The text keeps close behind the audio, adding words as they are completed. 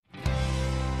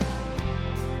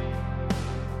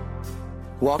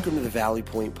Welcome to the Valley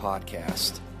Point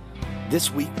Podcast. This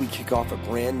week we kick off a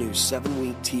brand new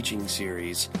 7-week teaching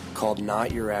series called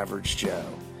Not Your Average Joe.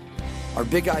 Our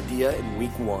big idea in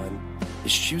week 1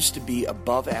 is choose to be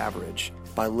above average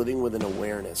by living with an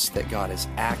awareness that God is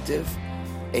active,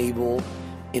 able,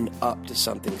 and up to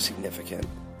something significant.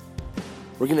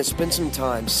 We're going to spend some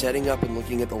time setting up and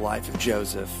looking at the life of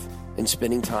Joseph and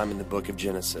spending time in the book of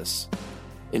Genesis.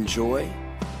 Enjoy,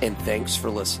 and thanks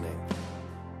for listening.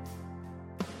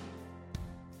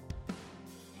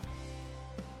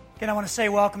 Again, I want to say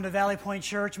welcome to Valley Point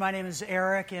Church. My name is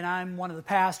Eric, and I'm one of the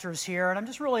pastors here, and I'm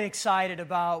just really excited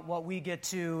about what we get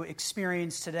to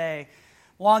experience today.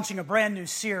 Launching a brand new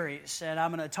series, and I'm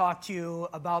going to talk to you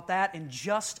about that in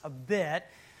just a bit.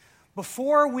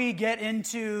 Before we get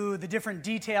into the different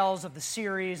details of the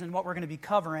series and what we're going to be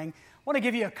covering, I want to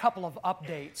give you a couple of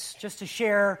updates, just to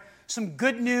share some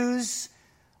good news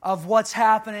of what's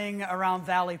happening around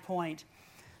Valley Point.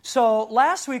 So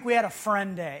last week we had a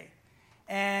friend day.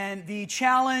 And the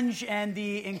challenge and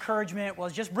the encouragement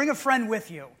was just bring a friend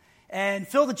with you and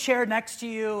fill the chair next to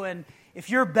you. And if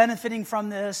you're benefiting from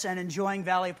this and enjoying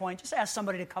Valley Point, just ask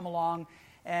somebody to come along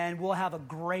and we'll have a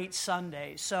great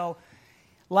Sunday. So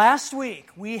last week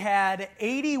we had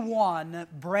 81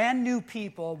 brand new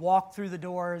people walk through the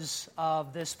doors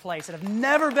of this place that have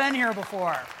never been here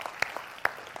before.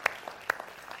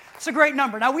 It's a great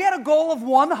number. Now we had a goal of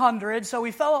 100, so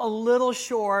we fell a little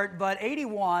short, but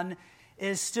 81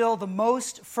 is still the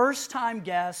most first-time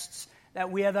guests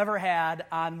that we have ever had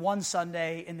on one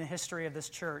Sunday in the history of this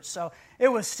church. So it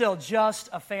was still just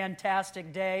a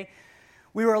fantastic day.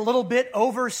 We were a little bit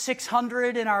over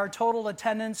 600 in our total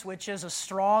attendance, which is a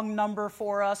strong number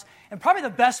for us. And probably the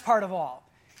best part of all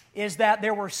is that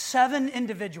there were 7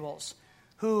 individuals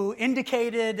who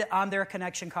indicated on their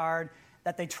connection card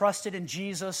that they trusted in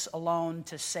Jesus alone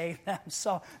to save them.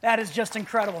 So that is just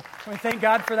incredible. We thank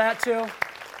God for that too.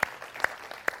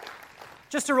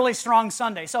 Just a really strong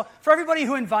Sunday. So for everybody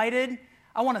who invited,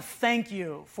 I want to thank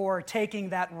you for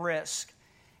taking that risk.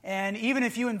 And even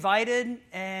if you invited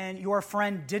and your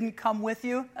friend didn't come with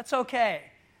you, that's okay.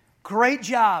 Great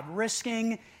job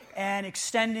risking and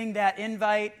extending that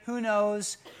invite. Who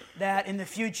knows that in the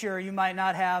future you might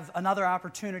not have another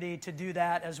opportunity to do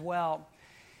that as well.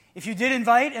 If you did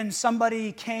invite and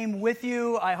somebody came with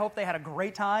you, I hope they had a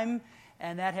great time,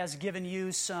 and that has given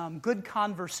you some good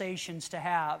conversations to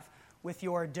have with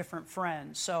your different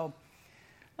friends. So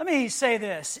let me say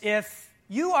this. If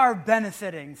you are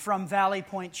benefiting from Valley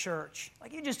Point Church,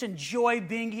 like you just enjoy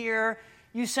being here,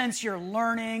 you sense you're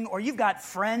learning, or you've got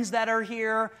friends that are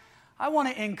here, I want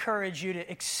to encourage you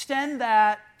to extend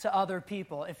that to other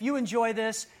people. If you enjoy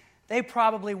this, they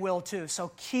probably will too.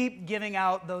 So keep giving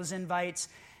out those invites,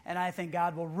 and I think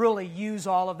God will really use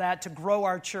all of that to grow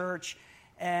our church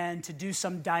and to do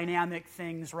some dynamic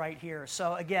things right here.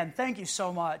 So again, thank you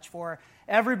so much for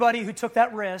everybody who took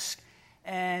that risk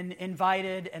and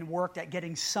invited and worked at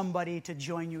getting somebody to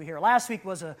join you here. Last week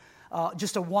was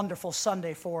just a wonderful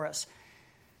Sunday for us.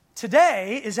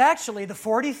 Today is actually the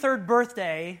 43rd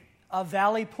birthday of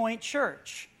Valley Point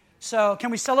Church. So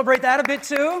can we celebrate that a bit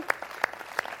too?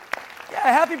 Yeah,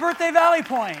 happy birthday, Valley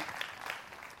Point.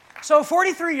 So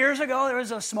 43 years ago, there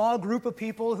was a small group of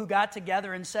people who got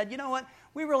together and said, you know what?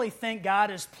 We really think God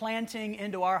is planting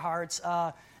into our hearts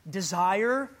a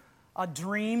desire, a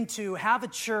dream to have a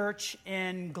church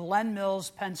in Glen Mills,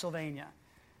 Pennsylvania.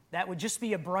 That would just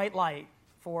be a bright light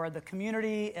for the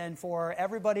community and for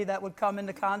everybody that would come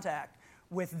into contact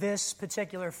with this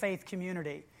particular faith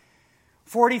community.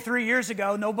 43 years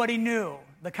ago, nobody knew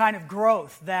the kind of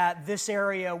growth that this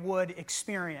area would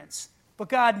experience, but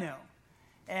God knew.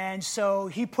 And so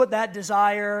He put that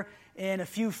desire in a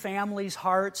few families'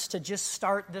 hearts to just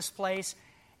start this place.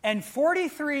 And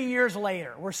 43 years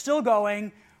later, we're still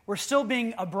going, we're still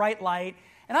being a bright light.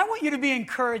 And I want you to be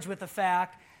encouraged with the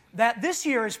fact that this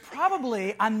year is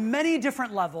probably, on many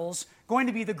different levels, going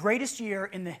to be the greatest year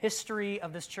in the history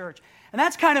of this church. And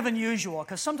that's kind of unusual,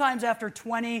 because sometimes after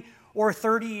 20 or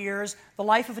 30 years, the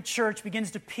life of a church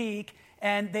begins to peak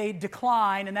and they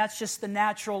decline, and that's just the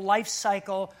natural life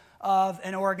cycle of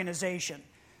an organization.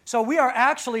 So we are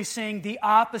actually seeing the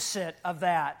opposite of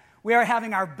that. We are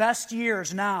having our best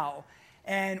years now,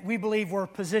 and we believe we're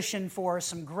positioned for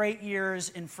some great years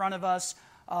in front of us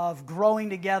of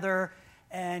growing together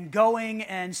and going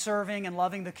and serving and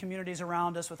loving the communities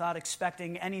around us without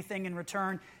expecting anything in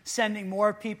return, sending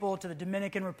more people to the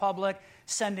Dominican Republic,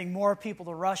 sending more people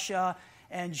to Russia,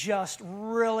 and just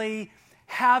really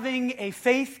having a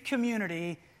faith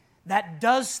community that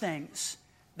does things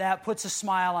that puts a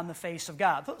smile on the face of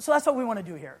God. So that's what we want to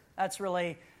do here. That's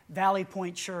really Valley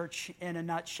Point Church in a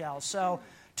nutshell. So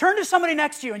turn to somebody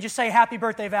next to you and just say, happy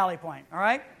birthday, Valley Point. All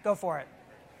right? Go for it.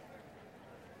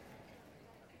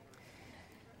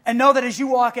 And know that as you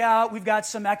walk out, we've got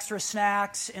some extra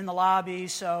snacks in the lobby,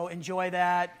 so enjoy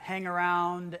that, hang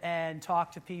around, and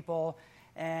talk to people.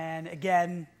 And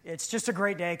again, it's just a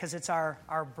great day because it's our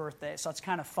birthday, so it's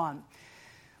kind of fun.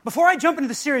 Before I jump into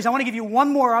the series, I want to give you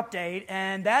one more update,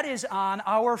 and that is on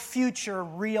our future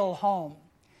real home.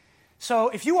 So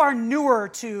if you are newer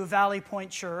to Valley Point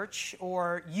Church,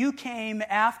 or you came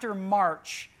after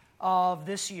March of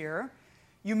this year,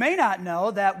 you may not know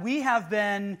that we have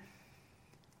been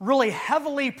really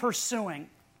heavily pursuing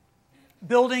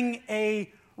building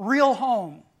a real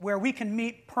home where we can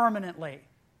meet permanently.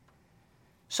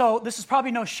 So this is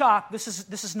probably no shock. This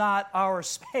is not our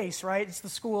space, right? It's the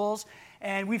schools,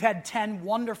 and we've had 10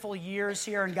 wonderful years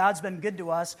here, and God's been good to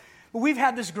us. But we've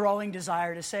had this growing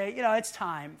desire to say, it's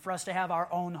time for us to have our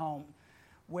own home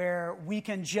where we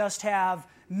can just have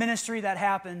ministry that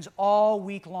happens all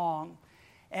week long.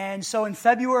 And so in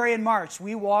February and March,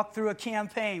 we walked through a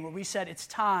campaign where we said it's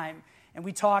time. And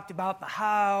we talked about the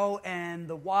how and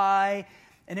the why.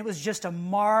 And it was just a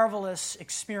marvelous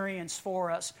experience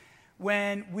for us.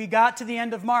 When we got to the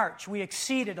end of March, we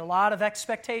exceeded a lot of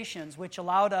expectations, which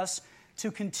allowed us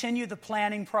to continue the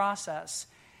planning process.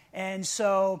 And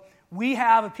so we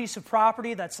have a piece of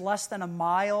property that's less than a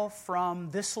mile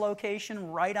from this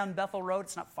location, right on Bethel Road.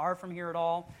 It's not far from here at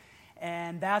all.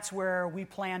 And that's where we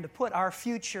plan to put our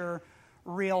future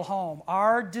real home.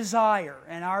 Our desire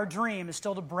and our dream is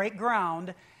still to break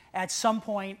ground at some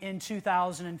point in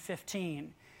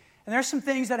 2015. And there's some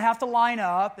things that have to line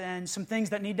up and some things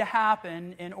that need to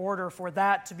happen in order for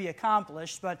that to be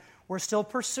accomplished, but we're still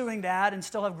pursuing that and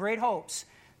still have great hopes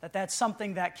that that's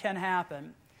something that can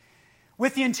happen,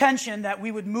 with the intention that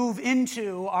we would move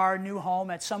into our new home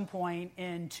at some point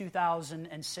in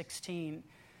 2016.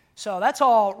 So that's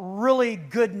all really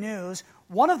good news.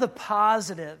 One of the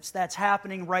positives that's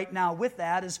happening right now with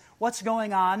that is what's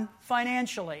going on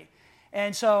financially.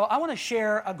 And so I want to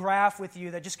share a graph with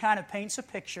you that just kind of paints a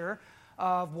picture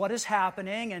of what is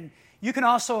happening. And you can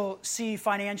also see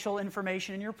financial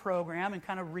information in your program and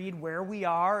kind of read where we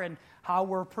are and how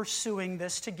we're pursuing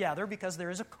this together, because there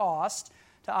is a cost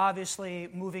to obviously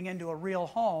moving into a real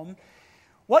home.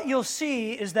 What you'll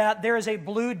see is that there is a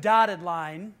blue dotted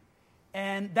line,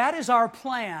 and that is our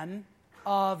plan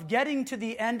of getting to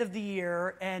the end of the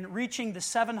year and reaching the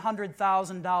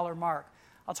 $700,000 mark.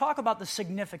 I'll talk about the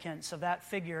significance of that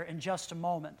figure in just a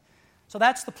moment. So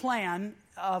that's the plan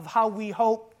of how we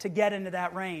hope to get into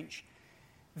that range.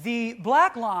 The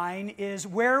black line is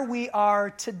where we are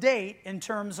to date in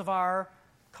terms of our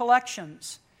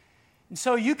collections. And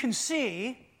so you can see,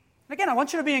 and again, I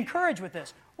want you to be encouraged with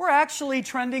this, we're actually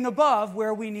trending above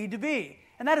where we need to be.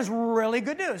 And that is really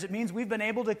good news. It means we've been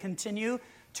able to continue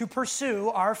to pursue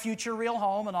our future real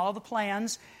home and all the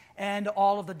plans and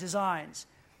all of the designs.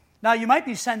 Now, you might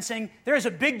be sensing there's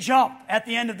a big jump at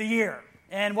the end of the year.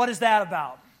 And what is that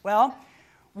about? Well,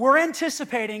 we're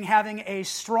anticipating having a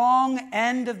strong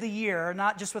end of the year,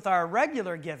 not just with our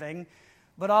regular giving,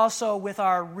 but also with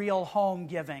our real home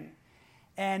giving.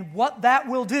 And what that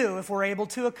will do, if we're able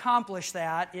to accomplish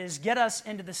that, is get us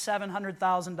into the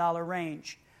 $700,000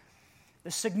 range.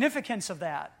 The significance of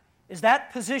that is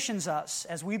that positions us,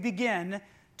 as we begin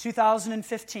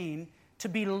 2015, to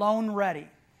be loan ready.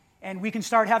 And we can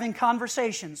start having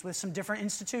conversations with some different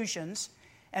institutions,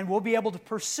 and we'll be able to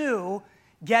pursue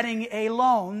getting a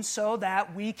loan so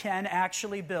that we can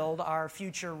actually build our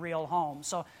future real home.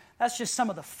 So that's just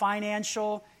some of the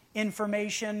financial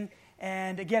information.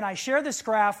 And again, I share this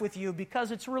graph with you because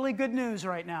it's really good news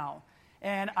right now.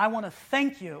 And I want to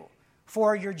thank you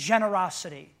for your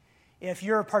generosity. If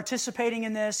you're participating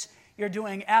in this, you're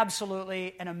doing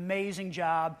absolutely an amazing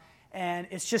job, and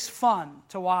it's just fun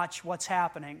to watch what's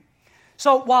happening.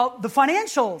 So while the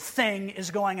financial thing is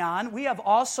going on, we have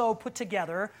also put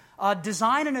together a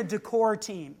design and a decor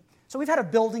team. So we've had a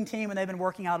building team, and they've been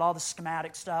working out all the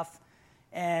schematic stuff.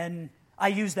 And I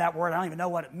use that word. I don't even know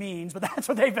what it means, but that's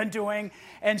what they've been doing.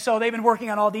 And so they've been working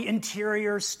on all the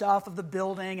interior stuff of the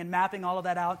building and mapping all of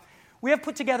that out. We have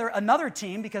put together another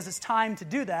team, because it's time to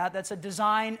do that. That's a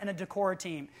design and a decor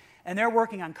team. And they're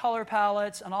working on color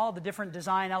palettes and all the different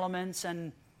design elements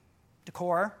and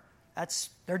decor. That's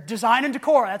their design and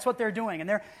decor. That's what they're doing. And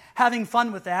they're having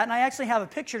fun with that. And I actually have a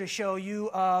picture to show you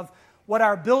of what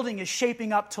our building is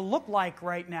shaping up to look like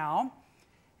right now.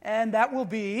 And that will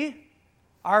be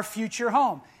our future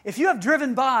home. If you have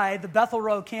driven by the Bethel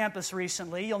Road campus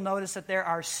recently, you'll notice that there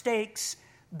are stakes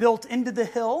built into the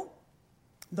hill.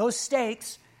 Those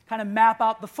stakes kind of map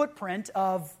out the footprint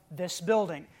of this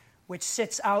building. which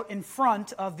sits out in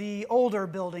front of the older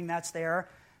building that's there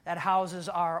that houses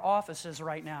our offices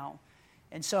right now.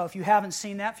 And so if you haven't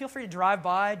seen that, feel free to drive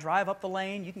by, drive up the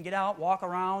lane. You can get out, walk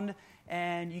around,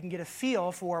 and you can get a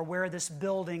feel for where this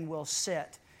building will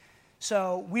sit.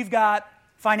 So we've got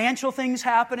financial things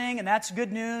happening, and that's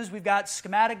good news. We've got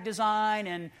schematic design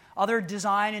and other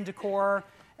design and decor,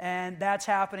 and that's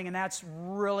happening, and that's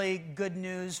really good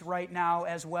news right now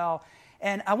as well.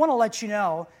 And I want to let you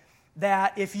know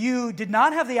that if you did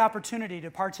not have the opportunity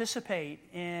to participate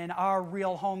in our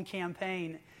Real Home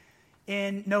campaign,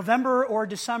 in November or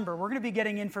December, we're going to be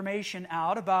getting information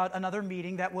out about another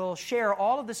meeting that will share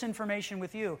all of this information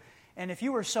with you. And if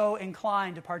you were so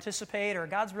inclined to participate, or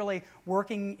God's really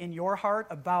working in your heart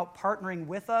about partnering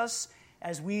with us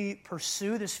as we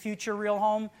pursue this future Real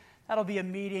Home, that'll be a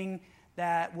meeting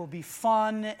that will be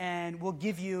fun and will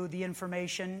give you the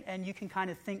information, and you can kind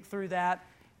of think through that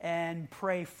and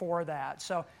pray for that.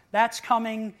 So that's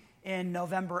coming in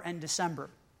November and December.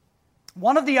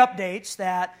 One of the updates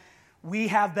that we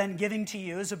have been giving to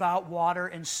you is about water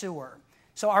and sewer.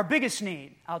 So our biggest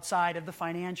need outside of the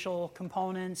financial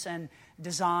components and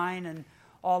design and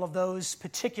all of those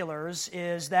particulars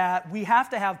is that we have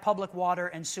to have public water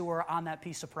and sewer on that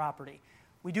piece of property.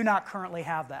 We do not currently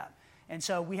have that. And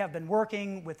so we have been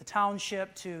working with the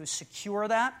township to secure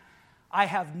that. I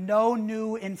have no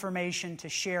new information to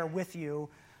share with you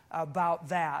about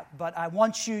that, but I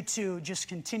want you to just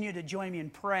continue to join me in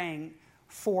praying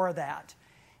for that.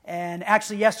 And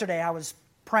actually yesterday I was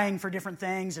praying for different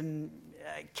things and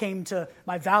came to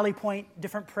my Valley Point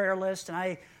different prayer list, and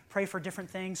I pray for different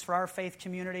things for our faith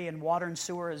community, and water and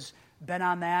sewer has been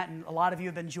on that, and a lot of you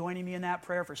have been joining me in that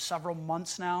prayer for several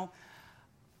months now.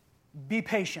 Be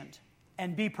patient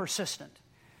and be persistent.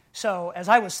 So as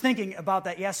I was thinking about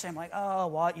that yesterday, I'm like, oh,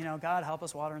 what, God help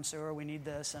us, water and sewer, we need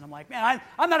this. And I'm like, man,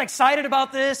 I'm not excited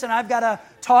about this, and I've got to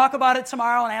talk about it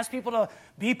tomorrow and ask people to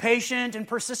be patient and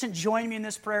persistent, join me in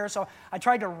this prayer. So I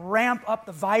tried to ramp up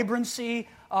the vibrancy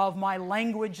of my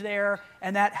language there,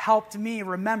 and that helped me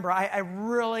remember I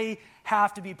really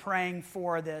have to be praying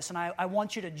for this, and I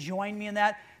want you to join me in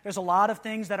that. There's a lot of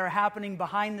things that are happening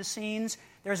behind the scenes.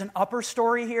 There's an upper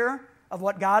story here of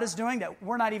what God is doing that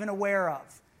we're not even aware of.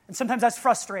 And sometimes that's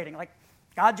frustrating. Like,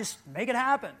 God, just make it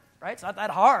happen, right? It's not that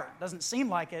hard. It doesn't seem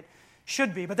like it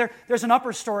should be. But there's an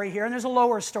upper story here, and there's a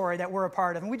lower story that we're a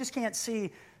part of. And we just can't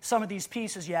see some of these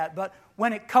pieces yet. But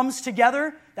when it comes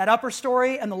together, that upper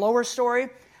story and the lower story,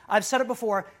 I've said it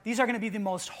before, these are going to be the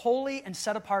most holy and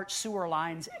set-apart sewer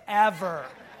lines ever.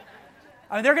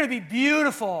 I mean, they're going to be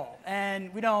beautiful.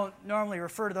 And we don't normally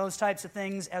refer to those types of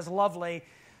things as lovely.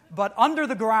 But under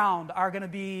the ground are going to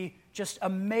be just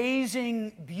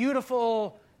amazing,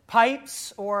 beautiful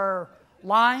pipes or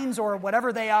lines or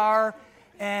whatever they are,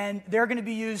 and they're going to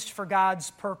be used for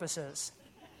God's purposes.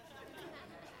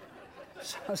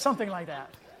 Something like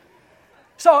that.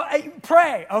 So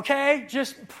pray, okay?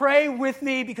 Just pray with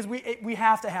me, because we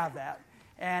have to have that.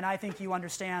 And I think you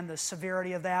understand the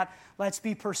severity of that. Let's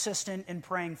be persistent in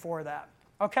praying for that,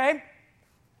 okay?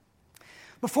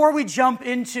 Before we jump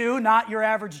into Not Your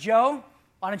Average Joe,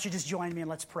 why don't you just join me and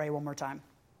let's pray one more time.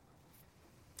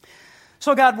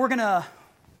 So God, we're going to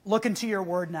look into your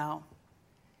word now.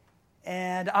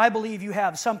 And I believe you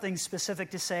have something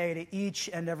specific to say to each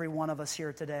and every one of us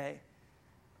here today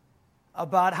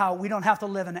about how we don't have to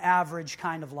live an average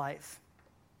kind of life.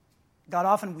 God,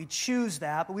 often we choose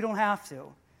that, but we don't have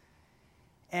to.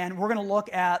 And we're going to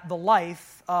look at the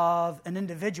life of an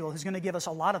individual who's going to give us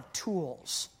a lot of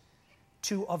tools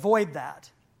to avoid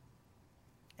that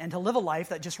and to live a life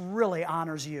that just really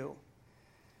honors you.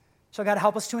 So God,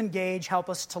 help us to engage, help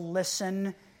us to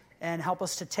listen, and help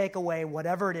us to take away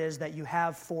whatever it is that you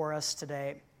have for us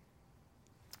today.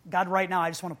 God, right now I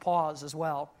just want to pause as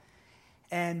well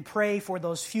and pray for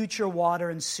those future water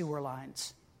and sewer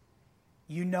lines.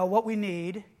 You know what we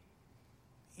need.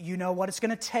 You know what it's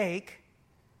going to take.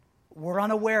 We're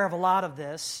unaware of a lot of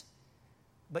this,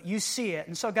 but you see it.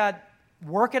 And so God,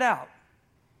 work it out.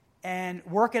 And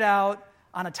work it out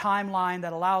on a timeline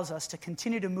that allows us to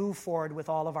continue to move forward with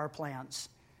all of our plans.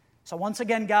 So once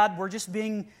again, God, we're just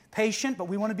being patient, but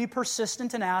we want to be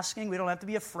persistent in asking. We don't have to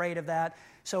be afraid of that.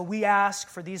 So we ask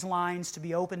for these lines to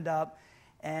be opened up,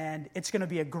 and it's going to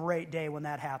be a great day when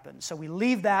that happens. So we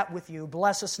leave that with you.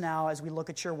 Bless us now as we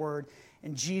look at your word.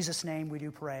 In Jesus' name we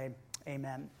do pray.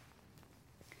 Amen.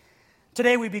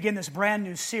 Today we begin this brand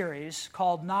new series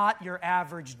called Not Your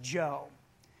Average Joe.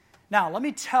 Now, let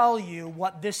me tell you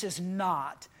what this is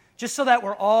not, just so that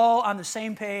we're all on the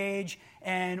same page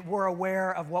and we're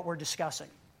aware of what we're discussing.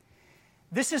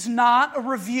 This is not a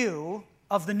review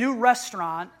of the new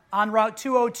restaurant on Route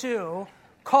 202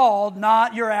 called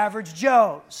Not Your Average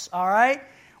Joe's, all right?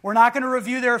 We're not going to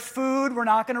review their food. We're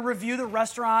not going to review the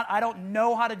restaurant. I don't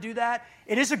know how to do that.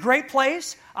 It is a great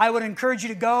place. I would encourage you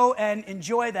to go and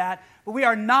enjoy that. But we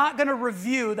are not going to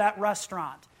review that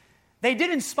restaurant. They did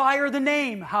inspire the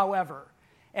name, however.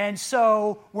 And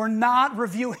so we're not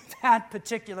reviewing that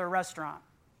particular restaurant.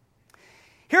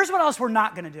 Here's what else we're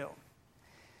not going to do.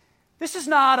 This is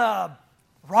not a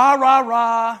rah, rah,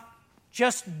 rah,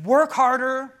 just work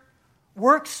harder,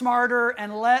 work smarter,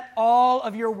 and let all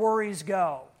of your worries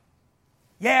go.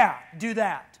 Yeah, do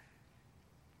that.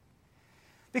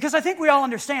 Because I think we all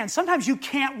understand, sometimes you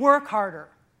can't work harder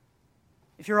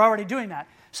if you're already doing that.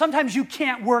 Sometimes you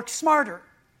can't work smarter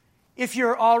if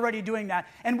you're already doing that.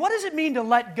 And what does it mean to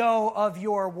let go of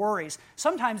your worries?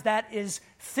 Sometimes that is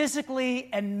physically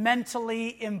and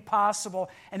mentally impossible.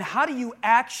 And how do you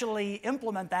actually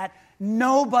implement that?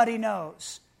 Nobody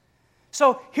knows.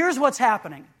 So here's what's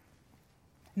happening.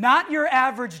 Not Your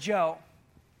Average Joe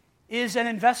is an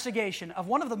investigation of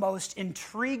one of the most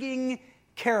intriguing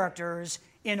characters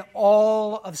in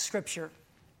all of Scripture.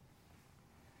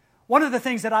 One of the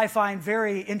things that I find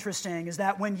very interesting is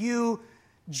that when you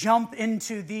jump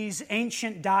into these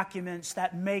ancient documents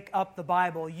that make up the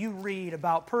Bible, you read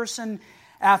about person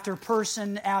after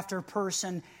person after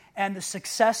person and the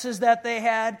successes that they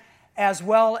had as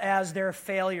well as their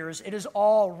failures. It is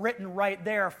all written right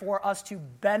there for us to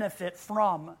benefit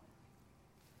from.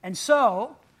 And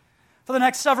so, for the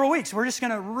next several weeks, we're just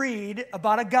going to read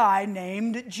about a guy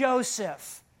named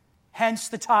Joseph, hence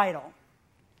the title.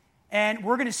 And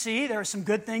we're going to see there are some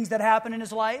good things that happened in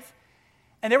his life,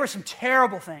 and there were some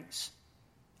terrible things.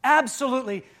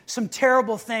 Absolutely some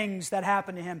terrible things that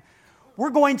happened to him.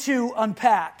 We're going to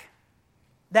unpack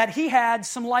that he had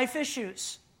some life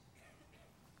issues.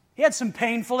 He had some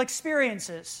painful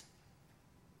experiences.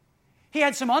 He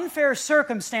had some unfair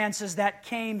circumstances that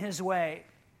came his way.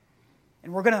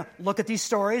 And we're going to look at these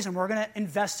stories, and we're going to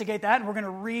investigate that, and we're going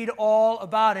to read all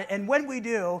about it. And when we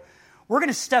do, we're going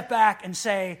to step back and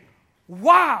say,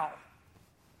 wow,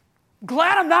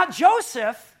 glad I'm not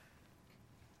Joseph.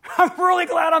 I'm really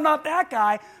glad I'm not that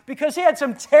guy, because he had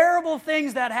some terrible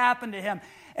things that happened to him.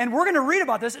 And we're going to read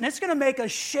about this, and it's going to make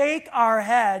us shake our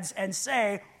heads and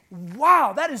say,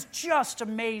 wow, that is just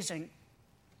amazing.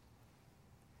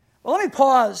 Well, let me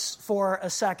pause for a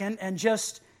second and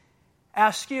just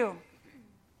ask you,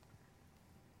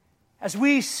 as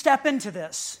we step into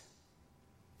this,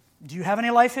 do you have any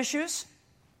life issues?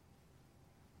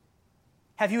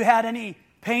 Have you had any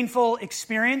painful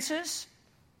experiences?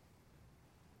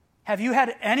 Have you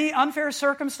had any unfair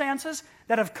circumstances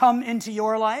that have come into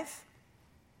your life?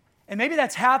 And maybe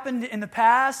that's happened in the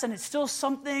past, and it's still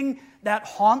something that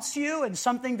haunts you and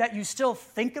something that you still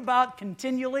think about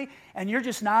continually, and you're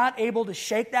just not able to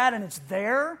shake that, and it's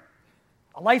there.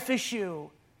 A life issue,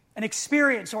 an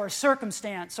experience, or a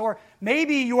circumstance, or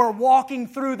maybe you're walking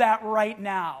through that right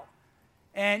now,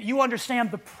 and you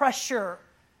understand the pressure,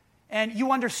 and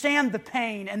you understand the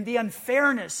pain and the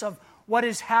unfairness of what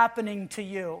is happening to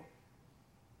you.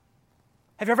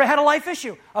 Have you ever had a life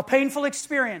issue, a painful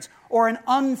experience, or an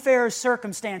unfair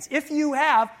circumstance? If you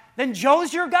have, then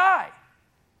Joe's your guy.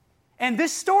 And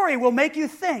this story will make you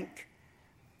think.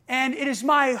 And it is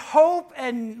my hope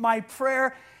and my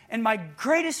prayer and my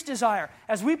greatest desire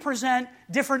as we present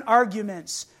different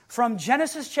arguments from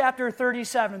Genesis chapter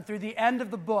 37 through the end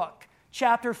of the book,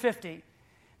 chapter 50,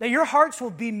 that your hearts will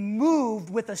be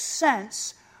moved with a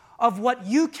sense of what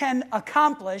you can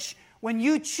accomplish when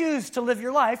you choose to live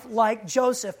your life like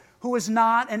Joseph, who was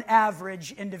not an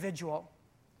average individual.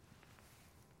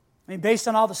 I mean, based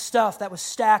on all the stuff that was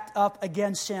stacked up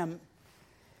against him,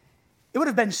 it would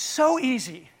have been so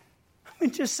easy,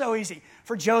 just so easy,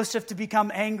 for Joseph to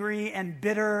become angry and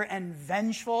bitter and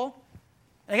vengeful.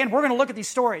 And again, we're going to look at these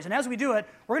stories, and as we do it,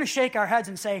 we're going to shake our heads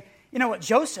and say, you know what,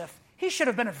 Joseph, he should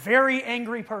have been a very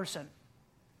angry person.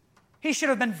 He should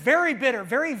have been very bitter,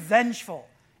 very vengeful.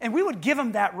 And we would give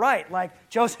him that right. Like,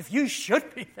 Joseph, you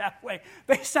should be that way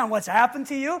based on what's happened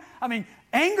to you. I mean,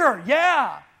 anger,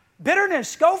 yeah.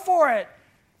 Bitterness, go for it.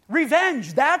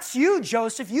 Revenge, that's you,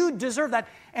 Joseph. You deserve that.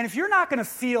 And if you're not going to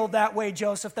feel that way,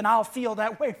 Joseph, then I'll feel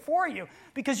that way for you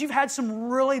because you've had some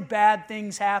really bad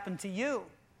things happen to you.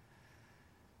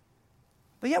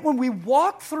 But yet when we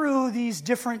walk through these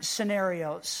different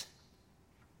scenarios,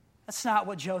 that's not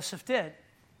what Joseph did.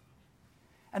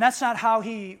 And that's not how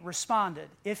he responded.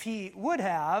 If he would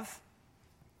have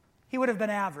been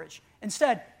average.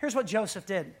 Instead, here's what Joseph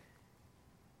did.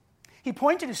 He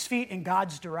pointed his feet in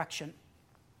God's direction.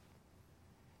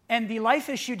 And the life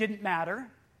issue didn't matter.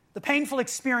 The painful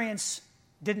experience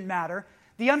didn't matter.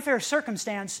 the unfair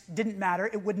circumstance didn't matter.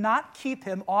 It would not keep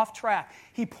him off track.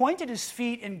 He pointed his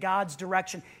feet in God's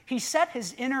direction. He set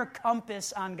his inner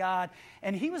compass on God,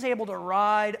 and he was able to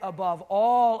ride above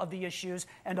all of the issues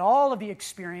and all of the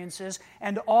experiences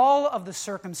and all of the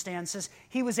circumstances.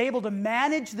 He was able to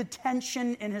manage the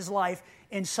tension in his life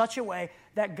in such a way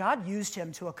that God used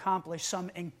him to accomplish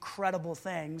some incredible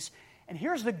things. And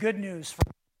here's the good news for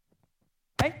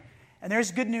you, right? And there's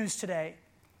good news today.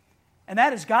 And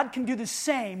that is God can do the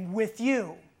same with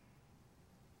you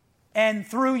and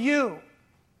through you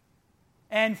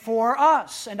and for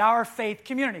us and our faith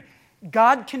community.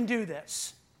 God can do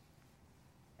this.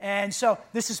 And so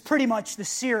this is pretty much the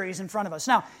series in front of us.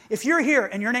 Now, if you're here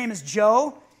and your name is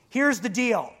Joe, here's the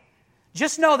deal.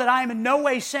 Just know that I am in no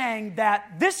way saying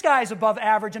that this guy's above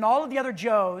average and all of the other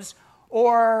Joes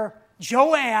or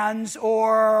Joanne's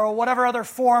or whatever other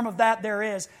form of that there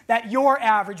is, that you're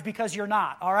average, because you're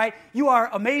not, all right? You are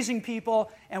amazing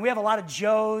people, and we have a lot of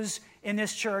Joes in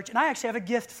this church, and I actually have a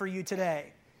gift for you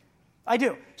today. I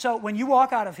do. So when you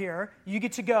walk out of here, you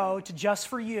get to go to Just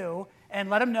For You and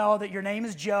let them know that your name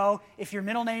is Joe. If your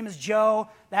middle name is Joe,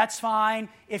 that's fine.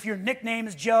 If your nickname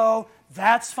is Joe,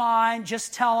 that's fine.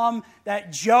 Just tell them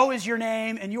that Joe is your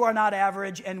name and you are not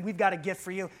average, and we've got a gift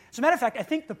for you. As a matter of fact, I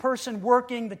think the person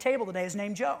working the table today is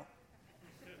named Joe.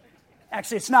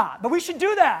 Actually, it's not, but we should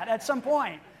do that at some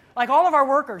point. Like, all of our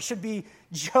workers should be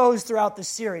Joes throughout this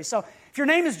series. So if your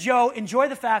name is Joe, enjoy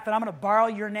the fact that I'm going to borrow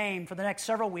your name for the next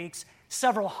several weeks,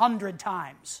 several hundred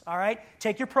times, all right?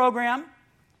 Take your program,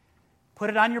 put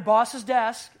it on your boss's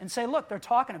desk, and say, look, they're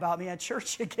talking about me at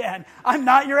church again. I'm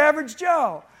not your average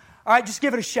Joe. All right, just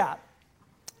give it a shot.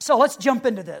 So let's jump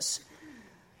into this.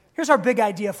 Here's our big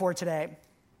idea for today.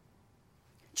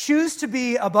 Choose to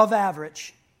be above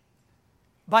average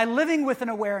by living with an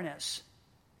awareness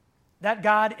that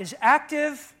God is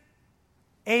active,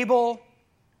 able,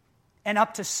 and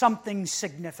up to something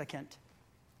significant.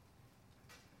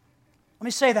 Let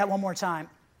me say that one more time.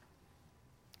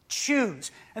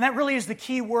 Choose. And that really is the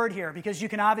key word here, because you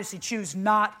can obviously choose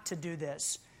not to do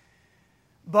this.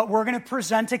 But we're going to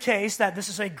present a case that this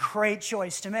is a great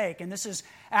choice to make, and this is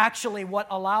actually what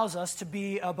allows us to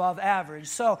be above average.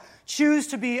 So choose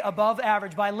to be above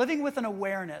average by living with an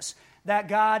awareness that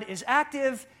God is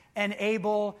active and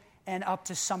able and up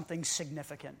to something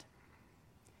significant.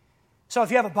 So if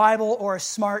you have a Bible or a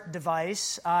smart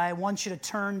device, I want you to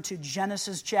turn to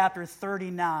Genesis chapter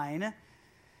 39.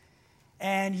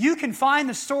 And you can find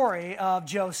the story of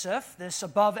Joseph, this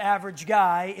above-average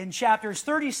guy, in chapters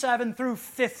 37 through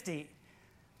 50.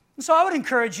 And so I would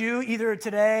encourage you, either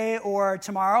today or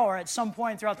tomorrow or at some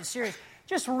point throughout the series,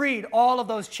 just read all of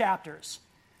those chapters.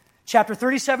 Chapter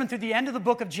 37 through the end of the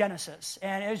book of Genesis.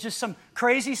 And it's just some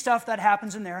crazy stuff that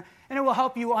happens in there, and it will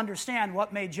help you understand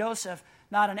what made Joseph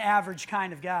not an average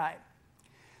kind of guy.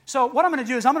 So what I'm going to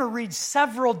do is I'm going to read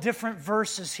several different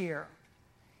verses here.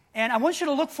 And I want you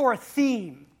to look for a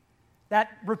theme that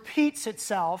repeats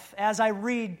itself as I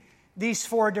read these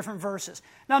 4 different verses.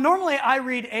 Now, normally I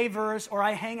read a verse or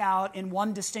I hang out in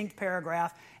one distinct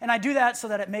paragraph, and I do that so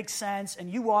that it makes sense, and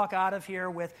you walk out of here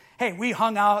with, hey, we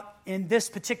hung out in this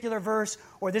particular verse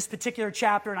or this particular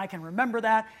chapter, and I can remember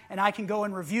that, and I can go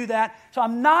and review that. So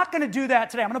I'm not going to do that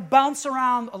today. I'm going to bounce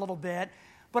around a little bit,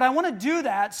 but I want to do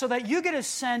that so that you get a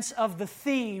sense of the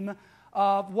theme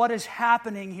of what is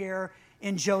happening here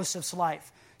in Joseph's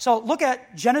life. So look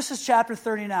at Genesis chapter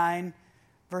 39,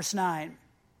 verse 9.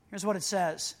 Here's what it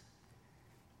says.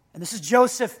 And this is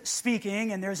Joseph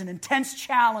speaking, and there's an intense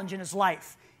challenge in his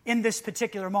life in this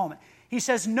particular moment. He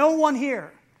says, no one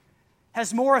here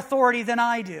has more authority than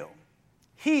I do.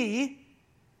 He,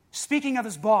 speaking of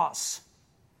his boss.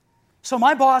 So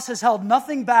my boss has held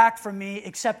nothing back from me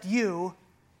except you,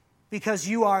 because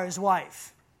you are his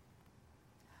wife.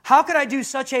 How could I do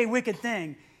such a wicked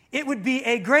thing? It would be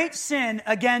a great sin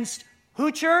against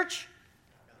who, church?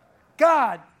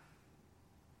 God.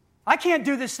 I can't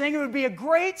do this thing. It would be a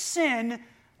great sin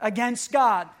against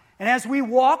God. And as we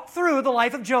walk through the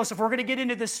life of Joseph, we're going to get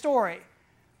into this story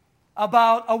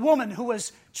about a woman who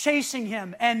was chasing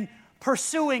him and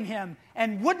pursuing him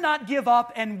and would not give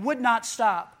up and would not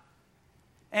stop.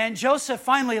 And Joseph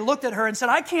finally looked at her and said,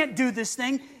 I can't do this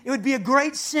thing. It would be a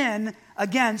great sin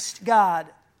against God.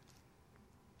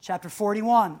 Chapter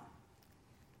 41,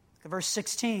 verse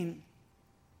 16,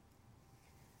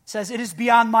 says, it is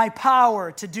beyond my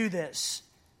power to do this,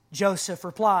 Joseph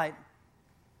replied.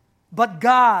 But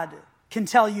God can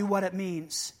tell you what it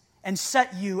means and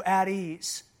set you at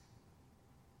ease.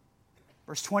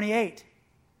 Verse 28,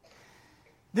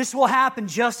 this will happen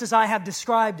just as I have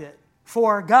described it,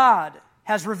 for God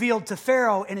has revealed to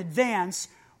Pharaoh in advance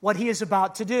what he is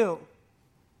about to do.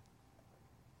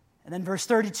 And then verse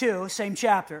 32, same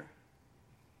chapter.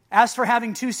 As for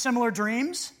having two similar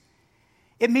dreams,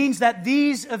 it means that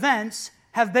these events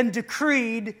have been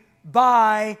decreed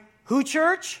by who,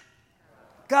 church?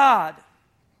 God.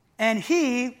 And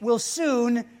He will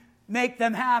soon make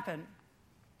them happen.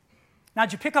 Now,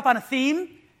 did you pick up on a theme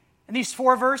in these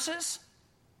 4 verses?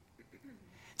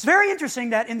 It's very interesting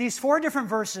that in these 4 different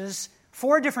verses,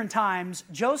 4 different times,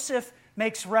 Joseph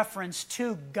makes reference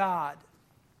to God.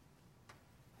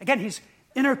 Again, his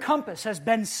inner compass has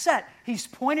been set. He's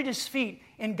pointed his feet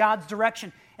in God's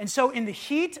direction. And so in the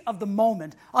heat of the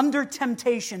moment, under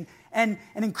temptation and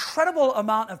an incredible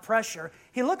amount of pressure,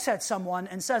 he looks at someone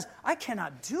and says, I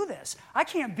cannot do this. I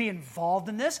can't be involved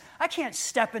in this. I can't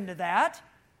step into that.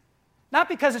 Not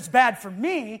because it's bad for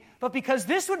me, but because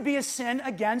this would be a sin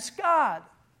against God.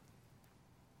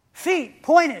 Feet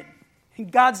pointed in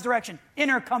God's direction,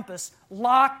 inner compass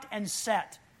locked and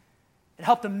set. It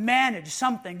helped him manage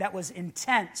something that was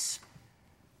intense.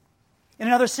 In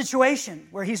another situation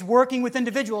where he's working with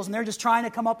individuals and they're just trying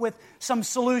to come up with some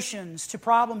solutions to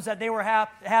problems that they were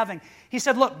having, he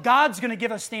said, look, God's going to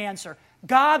give us the answer.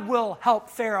 God will help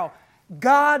Pharaoh.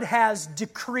 God has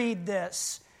decreed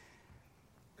this.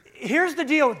 Here's the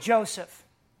deal with Joseph.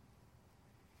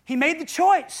 He made the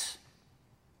choice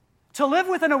to live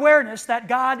with an awareness that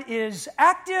God is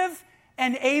active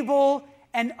and able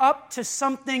and up to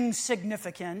something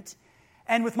significant.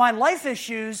 And with my life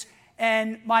issues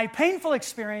and my painful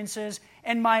experiences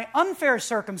and my unfair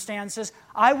circumstances,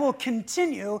 I will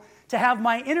continue to have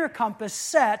my inner compass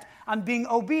set on being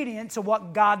obedient to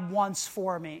what God wants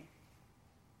for me.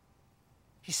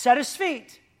 He set his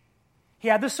feet. He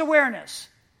had this awareness.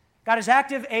 God is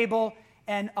active, able,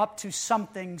 and up to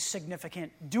something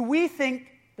significant. Do we think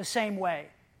the same way?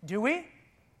 Do we?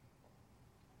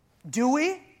 Do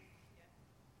we?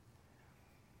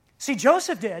 See,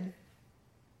 Joseph did,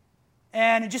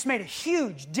 and it just made a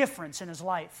huge difference in his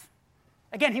life.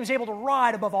 Again, he was able to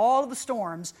ride above all of the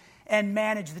storms and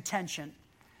manage the tension.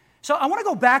 So I want to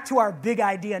go back to our big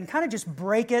idea and kind of just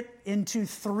break it into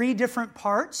 3 different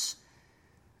parts,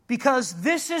 because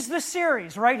this is the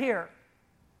series right here.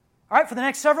 All right, for the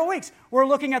next several weeks, we're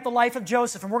looking at the life of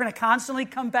Joseph, and we're going to constantly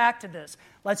come back to this.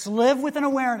 Let's live with an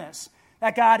awareness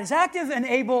that God is active and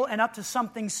able and up to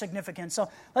something significant. So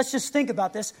let's just think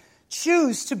about this.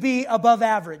 Choose to be above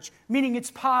average, meaning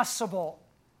it's possible.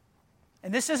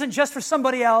 And this isn't just for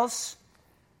somebody else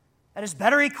that is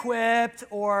better equipped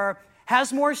or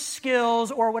has more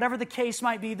skills or whatever the case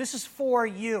might be. This is for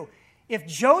you. If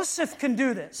Joseph can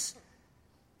do this,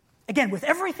 again, with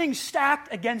everything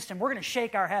stacked against him, we're going to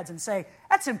shake our heads and say,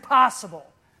 that's impossible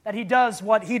that he does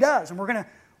what he does. And we're going to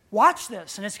watch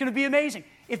this, and it's going to be amazing.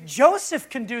 If Joseph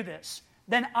can do this,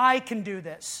 then I can do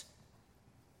this.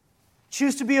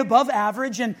 Choose to be above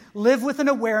average and live with an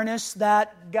awareness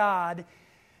that God,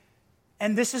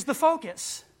 and this is the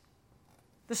focus.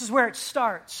 This is where it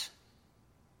starts.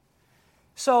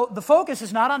 So the focus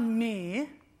is not on me.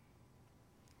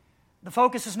 The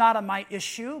focus is not on my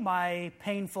issue, my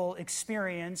painful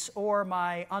experience, or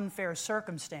my unfair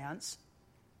circumstance.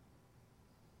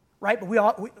 Right? But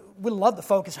we love to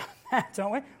focus on that,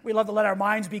 don't we? We love to let our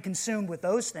minds be consumed with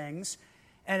those things.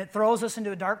 And it throws us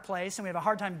into a dark place, and we have a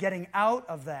hard time getting out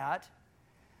of that.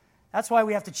 That's why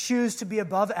we have to choose to be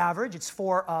above average. It's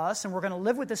for us, and we're going to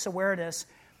live with this awareness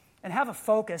and have a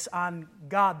focus on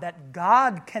God, that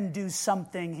God can do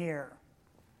something here.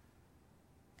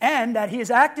 And that He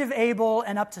is active, able,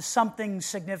 and up to something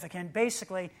significant.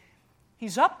 Basically,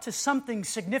 He's up to something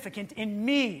significant in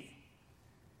me,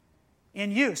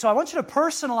 in you. So I want you to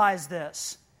personalize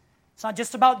this. It's not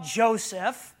just about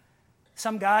Joseph,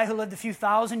 some guy who lived a few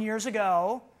thousand years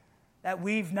ago that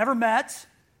we've never met,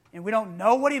 and we don't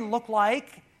know what he looked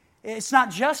like. It's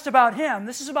not just about him.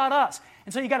 This is about us.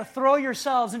 And so you got to throw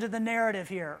yourselves into the narrative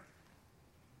here.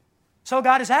 So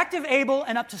God is active, able,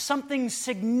 and up to something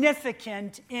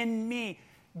significant in me.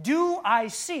 Do I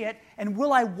see it, and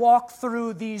will I walk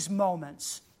through these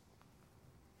moments?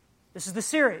 This is the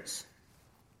series.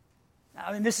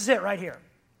 I mean, this is it right here.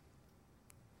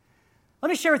 Let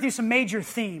me share with you some major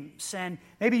themes, and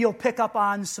maybe you'll pick up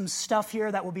on some stuff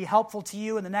here that will be helpful to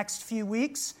you in the next few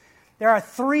weeks. There are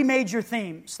 3 major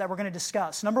themes that we're going to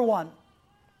discuss. Number 1,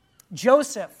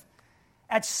 Joseph,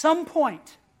 at some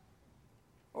point,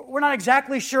 we're not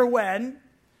exactly sure when,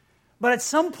 but at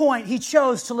some point he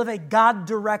chose to live a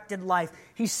God-directed life.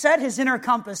 He set his inner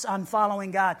compass on following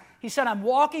God. He said, I'm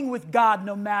walking with God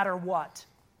no matter what.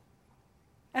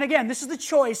 And again, this is the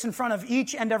choice in front of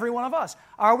each and every one of us.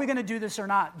 Are we going to do this or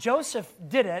not? Joseph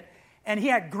did it, and he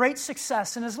had great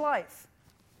success in his life,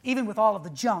 even with all of the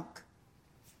junk.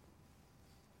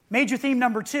 Major theme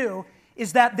number 2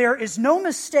 is that there is no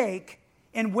mistake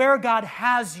in where God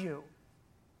has you.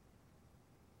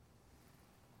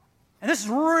 And this is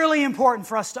really important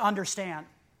for us to understand.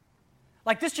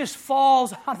 Like, this just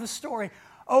falls out of the story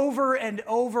over and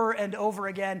over and over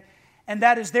again, and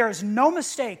that is there is no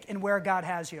mistake in where God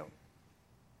has you.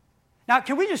 Now,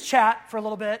 can we just chat for a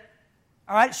little bit?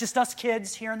 All right, it's just us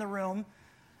kids here in the room.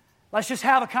 Let's just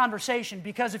have a conversation,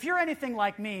 because if you're anything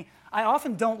like me, I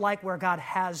often don't like where God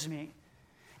has me,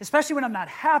 especially when I'm not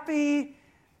happy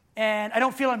and I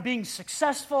don't feel I'm being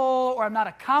successful, or I'm not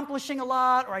accomplishing a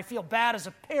lot, or I feel bad as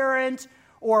a parent,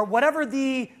 or whatever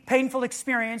the painful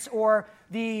experience or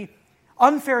the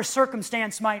unfair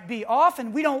circumstance might be.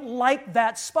 Often we don't like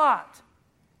that spot,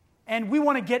 and we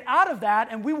want to get out of that,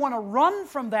 and we want to run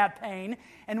from that pain,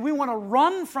 and we want to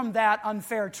run from that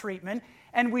unfair treatment,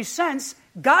 and we sense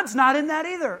God's not in that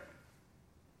either.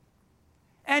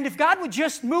 And if God would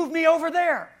just move me over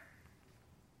there,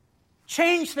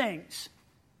 change things,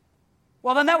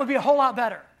 well, then that would be a whole lot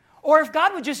better. Or if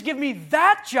God would just give me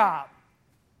that job,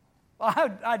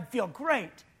 well, I'd feel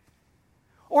great.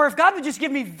 Or if God would just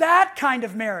give me that kind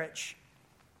of marriage,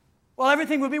 well,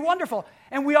 everything would be wonderful.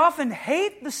 And we often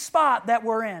hate the spot that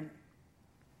we're in.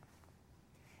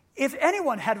 If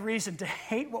anyone had reason to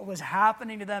hate what was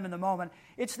happening to them in the moment,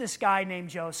 it's this guy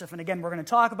named Joseph. And again, we're going to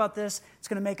talk about this. It's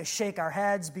going to make us shake our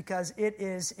heads because it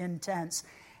is intense.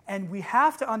 And we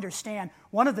have to understand,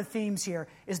 one of the themes here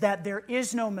is that there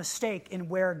is no mistake in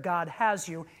where God has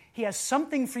you. He has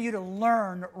something for you to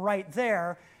learn right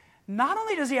there. Not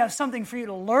only does he have something for you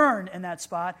to learn in that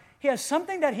spot, he has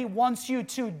something that he wants you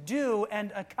to do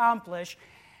and accomplish.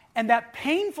 And that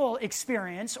painful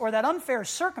experience or that unfair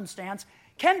circumstance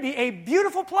can be a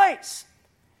beautiful place.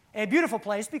 A beautiful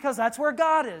place because that's where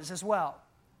God is as well.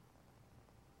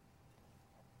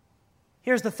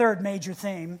 Here's the third major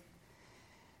theme,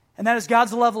 and that is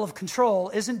God's level of control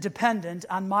isn't dependent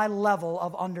on my level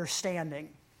of understanding.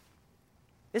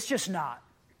 It's just not.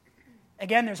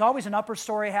 Again, there's always an upper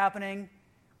story happening.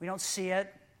 We don't see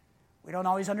it. We don't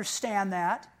always understand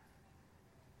that.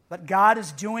 But God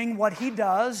is doing what he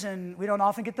does, and we don't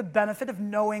often get the benefit of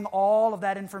knowing all of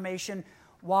that information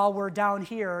while we're down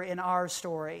here in our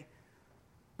story.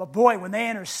 But boy, when they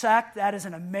intersect, that is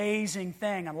an amazing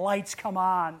thing, and lights come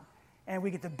on, and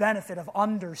we get the benefit of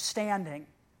understanding.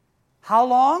 How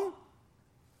long?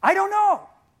 I don't know.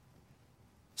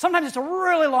 Sometimes it's a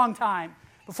really long time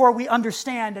before we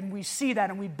understand and we see that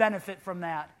and we benefit from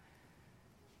that.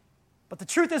 But the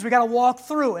truth is, we got to walk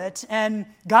through it, and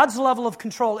God's level of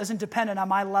control isn't dependent on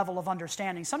my level of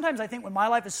understanding. Sometimes I think when my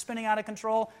life is spinning out of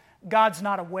control, God's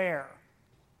not aware.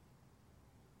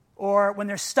 Or when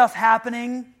there's stuff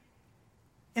happening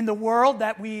in the world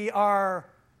that we are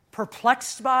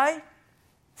perplexed by,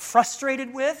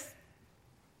 frustrated with,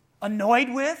 annoyed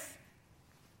with,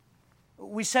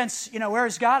 we sense, where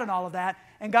is God in all of that?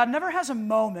 And God never has a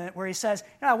moment where he says,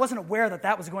 I wasn't aware that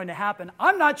that was going to happen.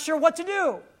 I'm not sure what to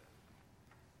do.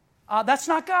 That's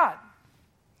not God.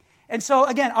 And so,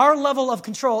 again, our level of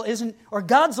control isn't, or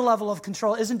God's level of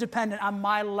control isn't dependent on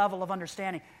my level of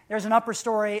understanding. There's an upper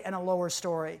story and a lower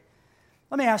story.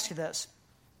 Let me ask you this.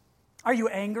 Are you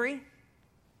angry,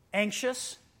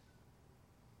 anxious,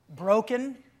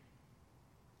 broken,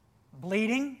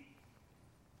 bleeding,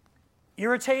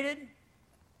 irritated,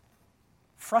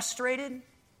 frustrated,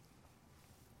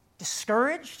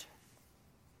 discouraged,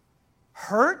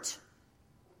 hurt?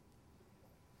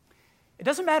 It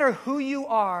doesn't matter who you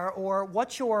are or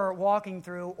what you're walking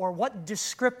through or what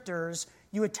descriptors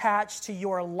you attach to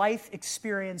your life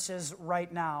experiences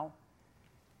right now.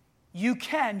 You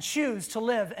can choose to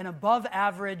live an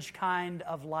above-average kind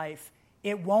of life.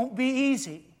 It won't be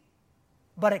easy,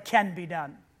 but it can be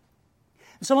done.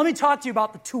 So let me talk to you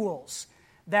about the tools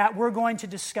that we're going to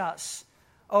discuss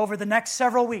over the next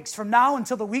several weeks. From now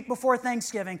until the week before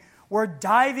Thanksgiving, we're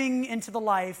diving into the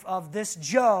life of this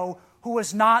Joe who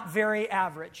was not very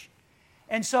average.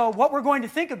 And so what we're going to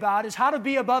think about is how to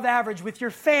be above average with your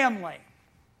family.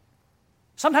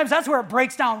 Sometimes that's where it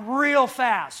breaks down real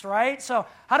fast, right? So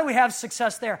how do we have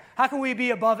success there? How can we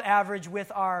be above average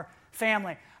with our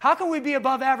family? How can we be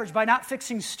above average by not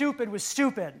fixing stupid with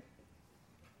stupid?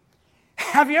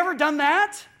 Have you ever done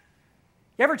that?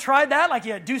 You ever tried that? Like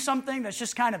you do something that's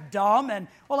just kind of dumb and,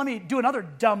 well, let me do another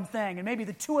dumb thing. And maybe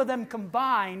the two of them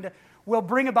combined will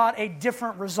bring about a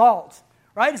different result,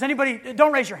 right? Does anybody,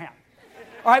 don't raise your hand.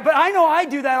 All right, but I know I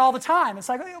do that all the time. It's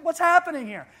like, what's happening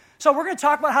here? So we're going to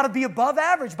talk about how to be above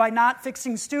average by not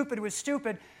fixing stupid with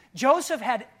stupid. Joseph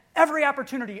had every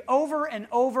opportunity over and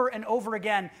over and over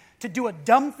again to do a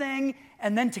dumb thing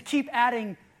and then to keep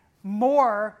adding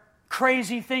more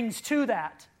crazy things to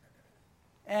that.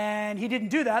 And he didn't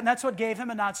do that, and that's what gave him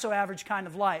a not-so-average kind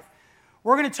of life.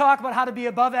 We're going to talk about how to be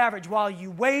above average while you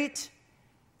wait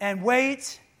and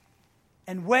wait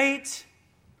and wait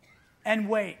and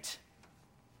wait.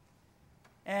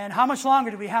 And how much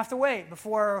longer do we have to wait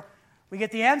before we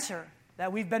get the answer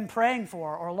that we've been praying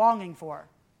for or longing for?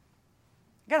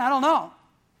 Again, I don't know.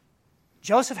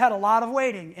 Joseph had a lot of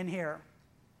waiting in here.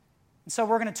 And so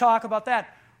we're going to talk about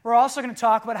that. We're also going to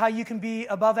talk about how you can be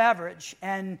above average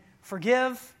and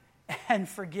forgive and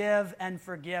forgive and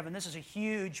forgive. And this is a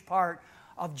huge part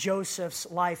of Joseph's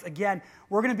life. Again,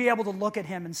 we're going to be able to look at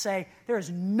him and say, there is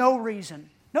no reason,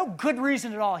 no good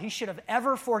reason at all he should have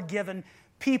ever forgiven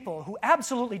people who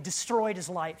absolutely destroyed his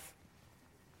life.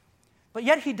 But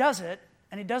yet he does it,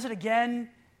 and he does it again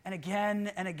and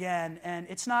again and again. And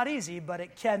it's not easy, but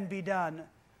it can be done.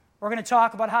 We're going to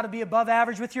talk about how to be above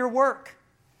average with your work.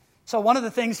 So one of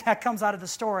the things that comes out of the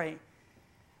story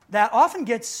that often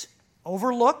gets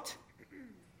overlooked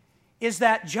is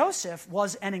that Joseph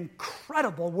was an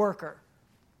incredible worker.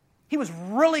 He was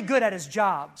really good at his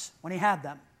jobs when he had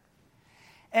them.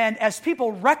 And as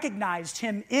people recognized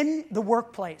him in the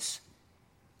workplace,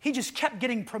 he just kept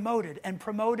getting promoted and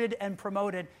promoted and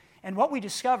promoted. And what we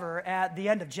discover at the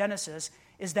end of Genesis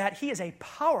is that he is a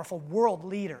powerful world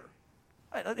leader.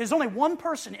 There's only one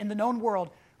person in the known world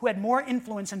who had more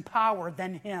influence and power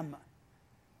than him.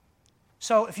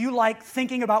 So if you like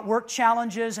thinking about work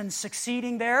challenges and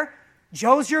succeeding there,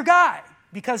 Joe's your guy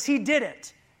because he did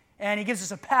it. And he gives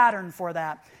us a pattern for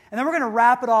that. And then we're going to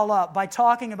wrap it all up by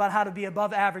talking about how to be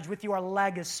above average with your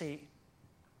legacy.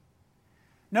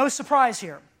 No surprise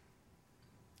here.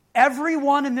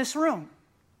 Everyone in this room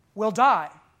will die.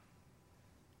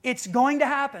 It's going to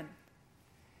happen.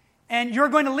 And you're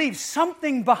going to leave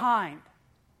something behind.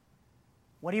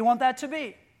 What do you want that to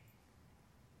be?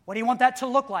 What do you want that to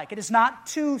look like? It is not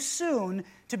too soon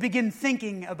to begin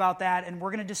thinking about that, and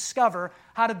we're going to discover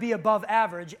how to be above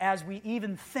average as we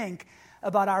even think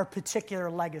about our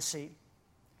particular legacy.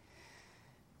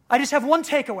 I just have one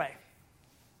takeaway.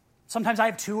 Sometimes I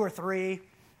have two or three.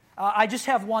 I just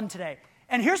have one today.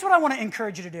 And here's what I want to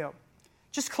encourage you to do.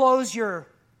 Just close your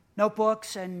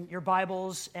notebooks and your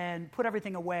Bibles and put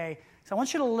everything away. So I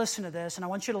want you to listen to this, and I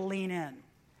want you to lean in.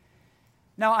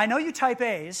 Now, I know you type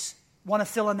A's want to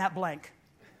fill in that blank.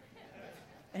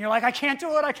 And you're like, I can't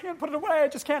do it. I can't put it away. I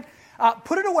just can't.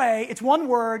 Put it away. It's one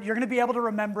word. You're going to be able to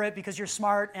remember it because you're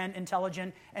smart and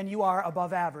intelligent and you are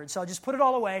above average. So just put it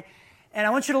all away. And I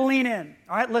want you to lean in.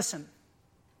 All right, listen.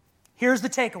 Here's the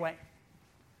takeaway.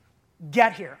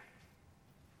 Get here.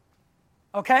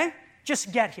 Okay?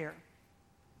 Just get here.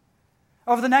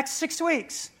 Over the next 6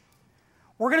 weeks,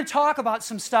 we're going to talk about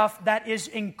some stuff that is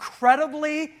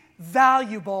incredibly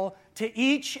valuable to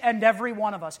each and every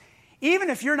one of us.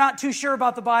 Even if you're not too sure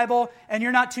about the Bible and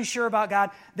you're not too sure about God,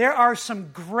 there are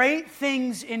some great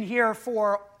things in here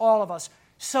for all of us.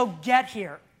 So get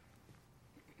here.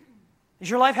 Does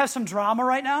your life have some drama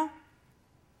right now?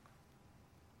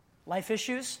 Life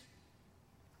issues?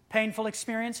 Painful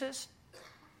experiences?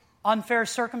 Unfair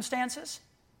circumstances?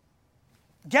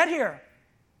 Get here.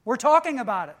 We're talking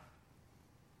about it.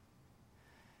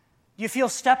 Do you feel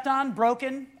stepped on,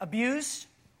 broken, abused?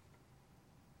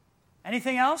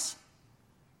 Anything else?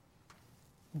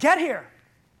 Get here.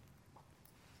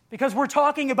 Because we're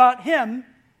talking about him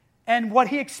and what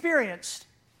he experienced.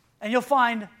 And you'll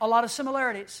find a lot of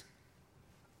similarities.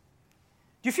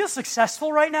 Do you feel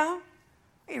successful right now?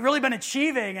 You've really been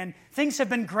achieving and things have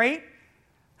been great.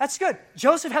 That's good.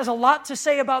 Joseph has a lot to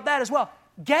say about that as well.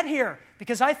 Get here,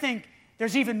 because I think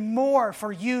there's even more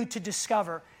for you to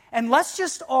discover. And let's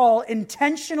just all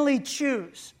intentionally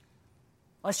choose.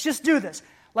 Let's just do this.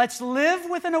 Let's live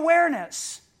with an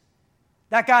awareness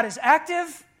that God is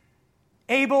active,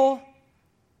 able,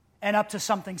 and up to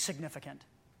something significant.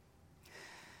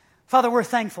 Father, we're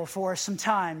thankful for some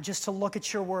time just to look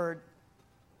at your word.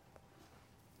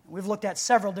 We've looked at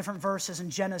several different verses in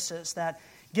Genesis that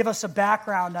give us a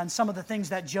background on some of the things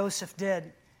that Joseph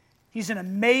did. He's an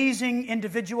amazing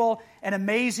individual, an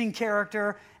amazing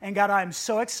character, and God, I'm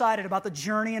so excited about the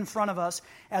journey in front of us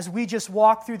as we just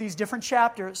walk through these different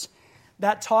chapters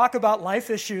that talk about life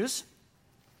issues,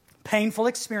 painful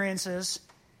experiences,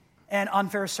 and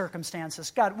unfair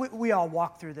circumstances. God, we all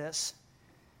walk through this.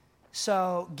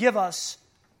 So give us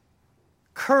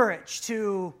courage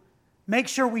to make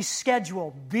sure we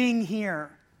schedule being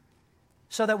here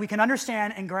so that we can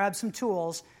understand and grab some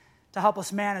tools to help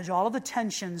us manage all of the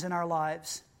tensions in our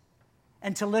lives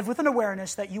and to live with an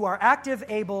awareness that you are active,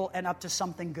 able, and up to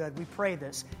something good. We pray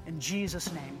this in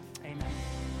Jesus' name. Amen.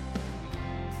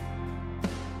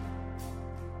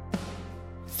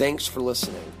 Thanks for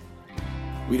listening.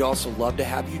 We'd also love to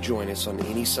have you join us on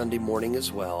any Sunday morning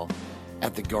as well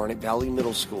at the Garnet Valley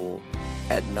Middle School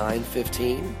at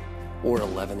 9:15 or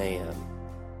 11 a.m.